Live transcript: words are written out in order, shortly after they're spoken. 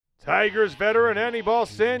Tigers veteran Anibal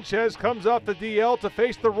Sanchez comes off the DL to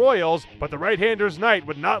face the Royals, but the right-hander's night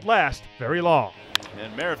would not last very long.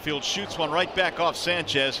 And Merrifield shoots one right back off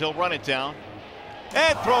Sanchez. He'll run it down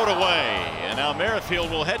and throw it away. And now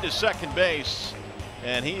Merrifield will head to second base.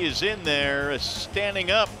 And he is in there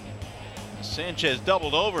standing up. Sanchez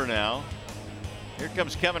doubled over now. Here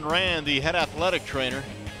comes Kevin Rand, the head athletic trainer.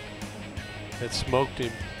 That smoked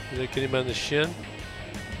him. Did they get him on the shin?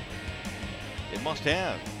 It must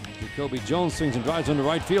have. JaCoby Jones swings and drives into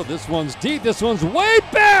right field. This one's deep. This one's way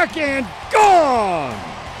back and gone.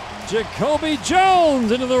 JaCoby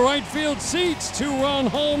Jones into the right field seats. Two-run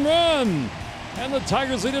home run. And the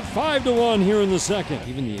Tigers lead it 5-1 here in the second.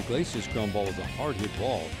 Even the Iglesias ground ball was a hard hit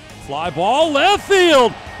ball. Fly ball left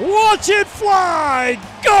field. Watch it fly.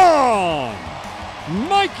 Gone.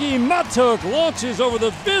 Mikey Matuk launches over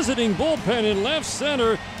the visiting bullpen in left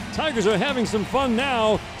center. Tigers are having some fun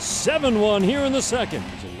now. 7-1 here in the second.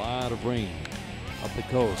 There's a lot of rain up the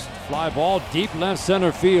coast. Fly ball deep left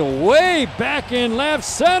center field. Way back in left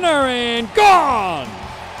center and gone.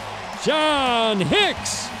 John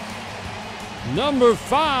Hicks, number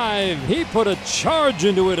 5. He put a charge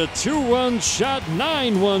into it. A 2-run shot.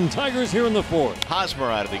 9-1 Tigers here in the fourth.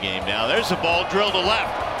 Hosmer out of the game now. There's a ball drilled to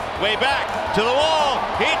left. Way back to the wall.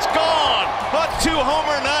 It's gone. A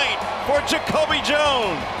 2-homer night for JaCoby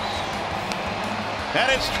Jones. And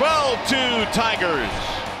it's 12-2 Tigers.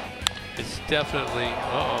 It's definitely,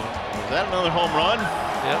 Is that another home run?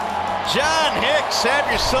 Yep. John Hicks, have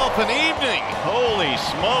yourself an evening. Holy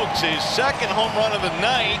smokes, his second home run of the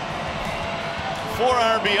night. 4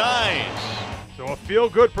 RBIs. So a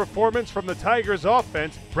feel-good performance from the Tigers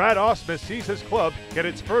offense. Brad Ausmus sees his club get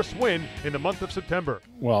its first win in the month of September.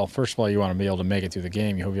 Well, first of all, you want to be able to make it through the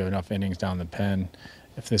game. You hope you have enough innings down the pen.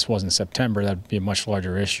 If this wasn't September, that'd be a much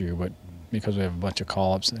larger issue. But because we have a bunch of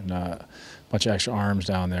call-ups and a bunch of extra arms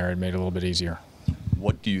down there, it made it a little bit easier.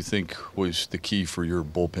 What do you think was the key for your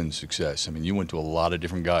bullpen success? I mean, you went to a lot of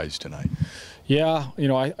different guys tonight. Yeah, you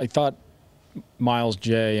know, I thought Miles,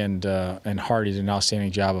 Jay, and Hardy did an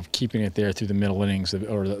outstanding job of keeping it there through the middle innings,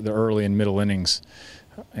 or the early and middle innings,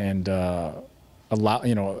 and that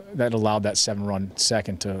allowed that 7-run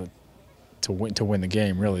second to win the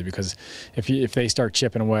game, really, because if they start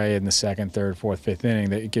chipping away in the second, third, fourth, fifth inning,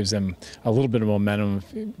 that it gives them a little bit of momentum,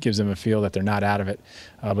 gives them a feel that they're not out of it.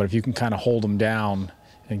 But if you can kind of hold them down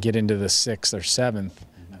and get into the 6th or 7th,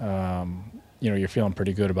 you're feeling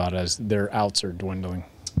pretty good about it as their outs are dwindling.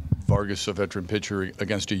 Vargas, a veteran pitcher,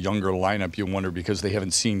 against a younger lineup, you wonder, because they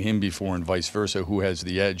haven't seen him before and vice versa, who has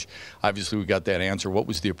the edge. Obviously, we got that answer. What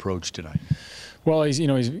was the approach tonight? Well,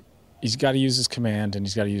 He's got to use his command and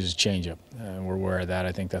he's got to use his changeup. We're aware of that.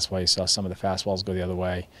 I think that's why you saw some of the fastballs go the other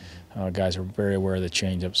way. Guys are very aware of the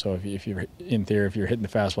changeup. So if you're in theory, if you're hitting the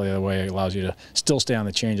fastball the other way, it allows you to still stay on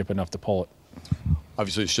the changeup enough to pull it.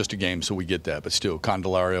 Obviously, it's just a game, so we get that. But still,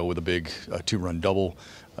 Candelario with a big 2-run double.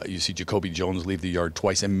 You see JaCoby Jones leave the yard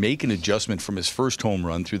twice and make an adjustment from his first home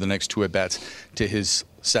run through the next 2 at-bats to his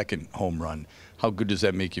second home run. How good does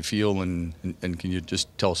that make you feel, and can you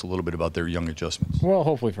just tell us a little bit about their young adjustments? Well,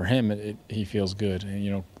 hopefully for him, he feels good.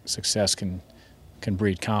 And, success can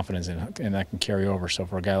breed confidence, and that can carry over. So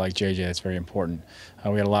for a guy like JJ, that's very important.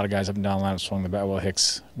 We had a lot of guys up and down the line swung the bat. Well,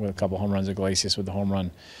 Hicks with a couple home runs, Iglesias with the home run,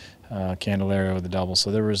 Candelario with the double.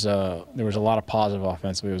 So there was a lot of positive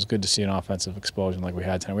offensively. It was good to see an offensive explosion like we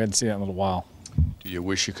had tonight. We hadn't seen that in a little while. Do you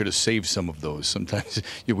wish you could have saved some of those? Sometimes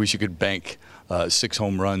you wish you could bank 6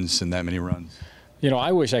 home runs and that many runs.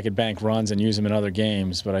 I wish I could bank runs and use them in other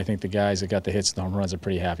games, but I think the guys that got the hits and the home runs are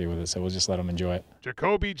pretty happy with it, so we'll just let them enjoy it.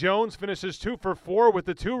 JaCoby Jones finishes 2 for 4 with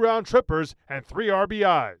the 2-round trippers and 3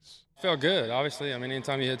 RBIs. Felt good, obviously. I mean,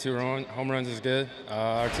 anytime you hit 2 home runs is good.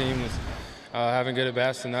 Our team was having good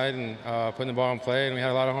at-bats tonight and putting the ball in play, and we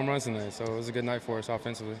had a lot of home runs tonight, so it was a good night for us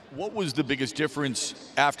offensively. What was the biggest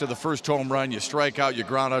difference after the first home run? You strike out, you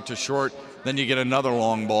ground out to short, then you get another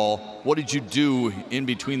long ball. What did you do in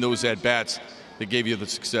between those at-bats that gave you the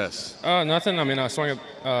success? Nothing. I mean, I swung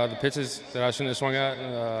at the pitches that I shouldn't have swung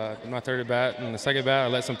at. My third at bat and the second bat, I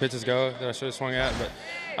let some pitches go that I should have swung at.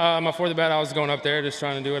 But my fourth at bat, I was going up there just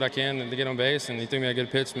trying to do what I can to get on base, and he threw me a good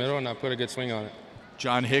pitch middle, and I put a good swing on it.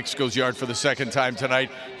 John Hicks goes yard for the second time tonight.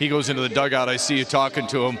 He goes into the dugout. I see you talking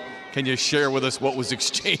to him. Can you share with us what was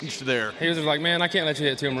exchanged there? He was just like, man, I can't let you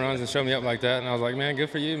hit 2 home runs and show me up like that. And I was like, man, good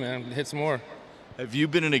for you, man. Hit some more. Have you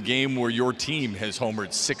been in a game where your team has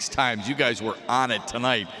homered 6 times? You guys were on it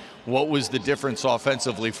tonight. What was the difference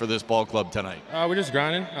offensively for this ball club tonight? We're just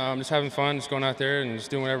grinding, just having fun, just going out there and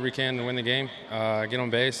just doing whatever we can to win the game. Get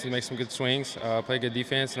on base, make some good swings, play good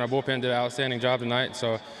defense, and our bullpen did an outstanding job tonight.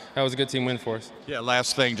 So that was a good team win for us. Yeah,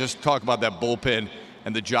 last thing, just talk about that bullpen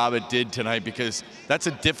and the job it did tonight, because that's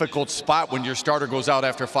a difficult spot when your starter goes out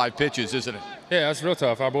after 5 pitches, isn't it? Yeah, that's real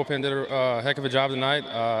tough. Our bullpen did a heck of a job tonight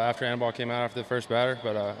after Anibal came out after the first batter.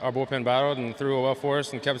 But our bullpen battled and threw it well for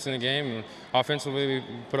us and kept us in the game. And offensively, we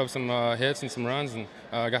put up some hits and some runs and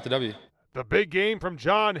got the W. The big game from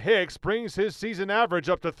John Hicks brings his season average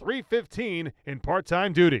up to .315 in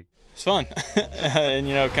part-time duty. It's fun, and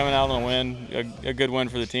coming out on a win, a good win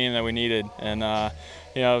for the team that we needed, and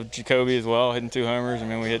JaCoby as well, hitting 2 homers. I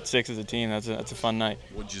mean, we hit 6 as a team. That's a fun night.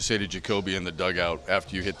 What did you say to JaCoby in the dugout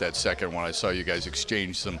after you hit that second one? I saw you guys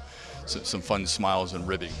exchange some fun smiles and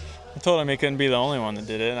ribbing. I told him he couldn't be the only one that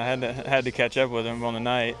did it, and I had to catch up with him on the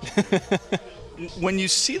night. When you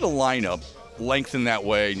see the lineup lengthen that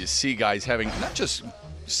way, and you see guys having not just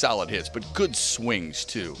solid hits, but good swings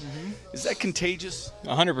too. Is that contagious?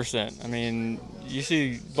 100%. I mean, you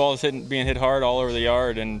see balls being hit hard all over the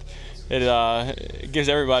yard, and it gives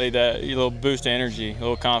everybody that little boost of energy, a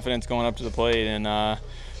little confidence going up to the plate, and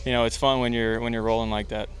it's fun when you're rolling like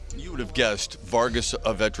that. You would have guessed, Vargas,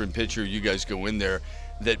 a veteran pitcher, you guys go in there,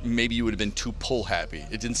 that maybe you would have been too pull happy.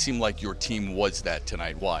 It didn't seem like your team was that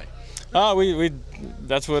tonight. Why?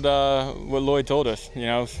 That's what Lloyd told us.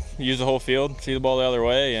 Use the whole field, see the ball the other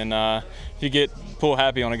way, and if you get pull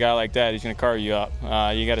happy on a guy like that, he's going to carve you up.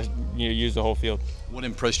 You got to use the whole field. What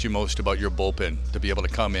impressed you most about your bullpen to be able to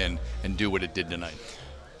come in and do what it did tonight?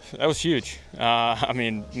 That was huge. I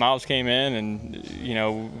mean, Miles came in,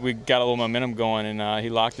 and we got a little momentum going, and he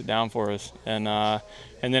locked it down for us. And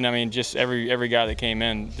then I mean, just every guy that came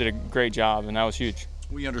in did a great job, and that was huge.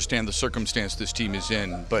 We understand the circumstance this team is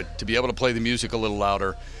in, but to be able to play the music a little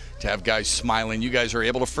louder, to have guys smiling, you guys are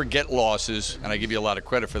able to forget losses, and I give you a lot of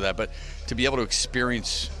credit for that, but to be able to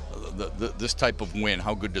experience this type of win,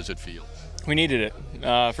 how good does it feel? We needed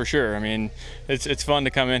it, for sure. I mean, it's fun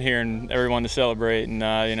to come in here and everyone to celebrate, and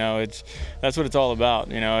that's what it's all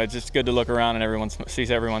about. It's just good to look around and everyone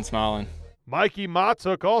sees everyone smiling. Mikey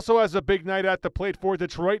Matuk also has a big night at the plate for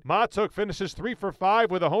Detroit. Matuk finishes 3 for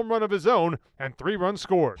 5 with a home run of his own and 3 runs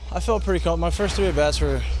scored. I felt pretty confident. My first 3 at-bats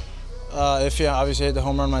were iffy. I obviously hit the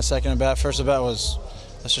home run my second at-bat. First at-bat was,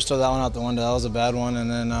 let's just throw that one out the window. That was a bad one.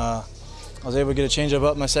 And then I was able to get a changeup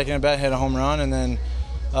up my second at-bat, hit a home run. And then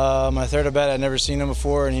my third at-bat, I'd never seen him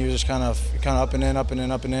before, and he was just kind of up and in,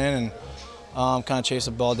 and kind of chased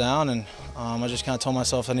the ball down. And I just kind of told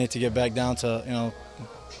myself I need to get back down to,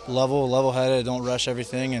 level-headed, don't rush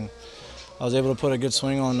everything, and I was able to put a good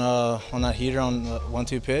swing on that heater on the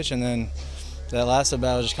 1-2 pitch, and then that last at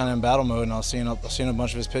bat I was just kind of in battle mode, and I was seeing a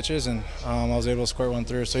bunch of his pitches, and I was able to squirt one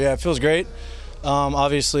through. So yeah, it feels great.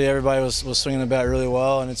 Obviously, everybody was swinging the bat really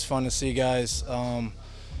well, and it's fun to see guys,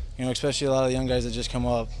 especially a lot of the young guys that just come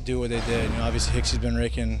up, do what they did. Obviously Hicks has been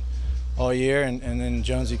raking all year, and then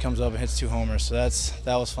Jonesy comes up and hits 2 homers, so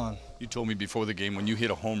that was fun. You told me before the game, when you hit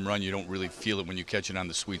a home run, you don't really feel it when you catch it on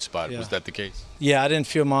the sweet spot. Yeah. Was that the case? Yeah, I didn't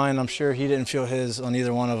feel mine. I'm sure he didn't feel his on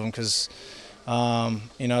either one of them, because,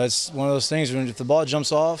 it's one of those things when if the ball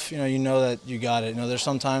jumps off, you know that you got it. There's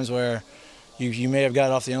some times where you may have got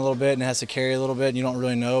it off the end a little bit and it has to carry a little bit and you don't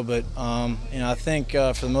really know. But, I think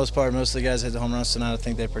for the most part, most of the guys hit the home runs tonight. I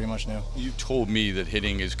think they pretty much knew. You told me that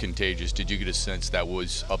hitting is contagious. Did you get a sense that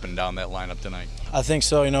was up and down that lineup tonight? I think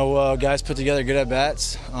so. Guys put together good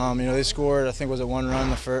at-bats. They scored, I think, was it 1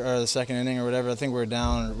 run the second inning or whatever. I think we were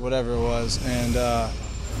down or whatever it was. And,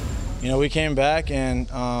 we came back and,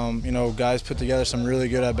 guys put together some really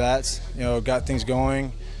good at-bats, got things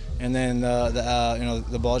going. And then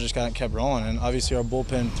the ball just kept rolling, and obviously our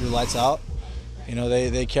bullpen threw lights out.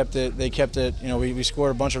 They kept it. We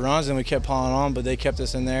scored a bunch of runs and we kept piling on, but they kept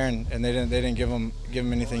us in there, and they didn't give them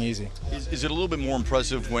anything easy. Is it a little bit more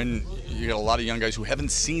impressive when you got a lot of young guys who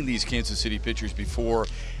haven't seen these Kansas City pitchers before,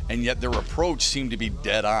 and yet their approach seemed to be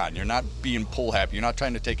dead on? You're not being pull happy. You're not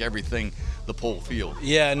trying to take everying the pull field.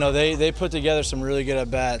 Yeah, no, they put together some really good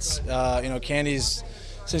at bats. Candy's.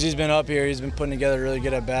 Since he's been up here, he's been putting together really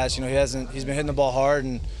good at-bats. He's been hitting the ball hard,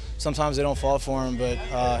 and sometimes they don't fall for him, but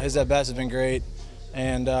his at-bats have been great.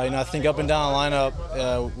 And, I think up and down the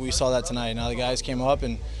lineup, we saw that tonight. The guys came up,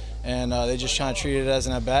 and they just kind of treated it as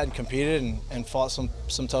an at-bat and competed and fought some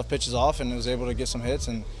tough pitches off, and was able to get some hits.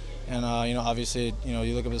 And obviously, you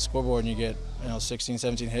look up at the scoreboard and you get, 16,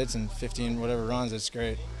 17 hits and 15 whatever runs. It's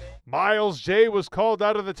great. Miles J. was called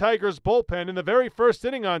out of the Tigers' bullpen in the very first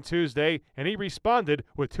inning on Tuesday, and he responded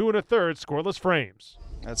with 2 1/3 scoreless frames.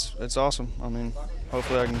 It's awesome. I mean,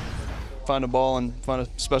 hopefully I can find a ball and find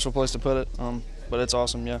a special place to put it. But it's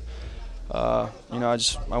awesome, yeah. I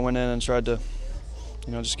went in and tried to,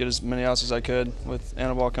 just get as many outs as I could with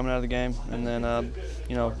Anibal coming out of the game, and then,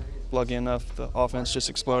 lucky enough the offense just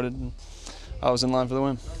exploded. And, I was in line for the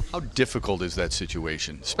win. How difficult is that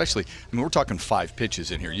situation? Especially, I mean, we're talking 5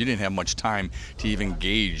 pitches in here. You didn't have much time to even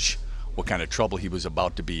gauge what kind of trouble he was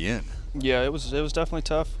about to be in. Yeah, it was definitely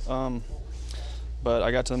tough. But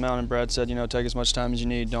I got to the mound and Brad said, you know, take as much time as you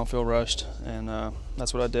need. Don't feel rushed, and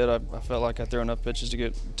that's what I did. I felt like I threw enough pitches to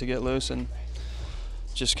get loose, and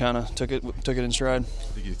just kind of took it in stride. I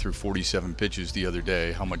think you threw 47 pitches the other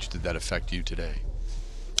day. How much did that affect you today?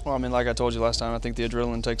 Well, I mean, like I told you last time, I think the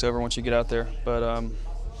adrenaline takes over once you get out there. But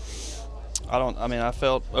I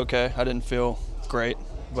felt okay. I didn't feel great,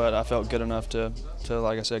 but I felt good enough to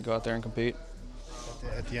like I said, go out there and compete.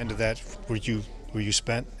 At the end of that, were you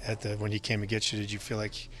spent when he came to get you? Did you feel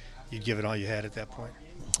like you'd give it all you had at that point?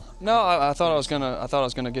 No, I thought I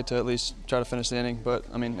was gonna get to at least try to finish the inning, but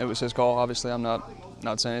I mean, it was his call. Obviously, I'm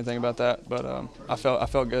not saying anything about that, but I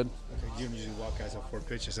felt good. You usually walk guys on 4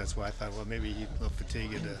 pitches. That's why I thought, well, maybe he's a little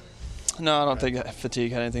fatigued. No, I don't think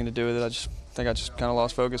fatigue had anything to do with it. I just think I kind of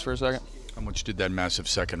lost focus for a second. How much did that massive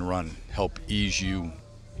second run help ease you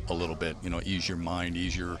a little bit? You know, ease your mind,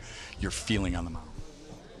 ease your feeling on the mound.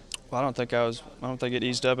 Well, I don't think it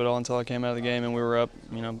eased up at all until I came out of the game and we were up,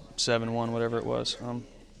 7-1, whatever it was.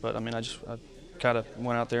 But I mean, I kind of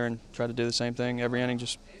went out there and tried to do the same thing every inning,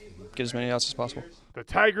 just get as many outs as possible. The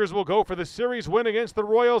Tigers will go for the series win against the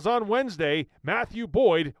Royals on Wednesday. Matthew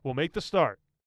Boyd will make the start.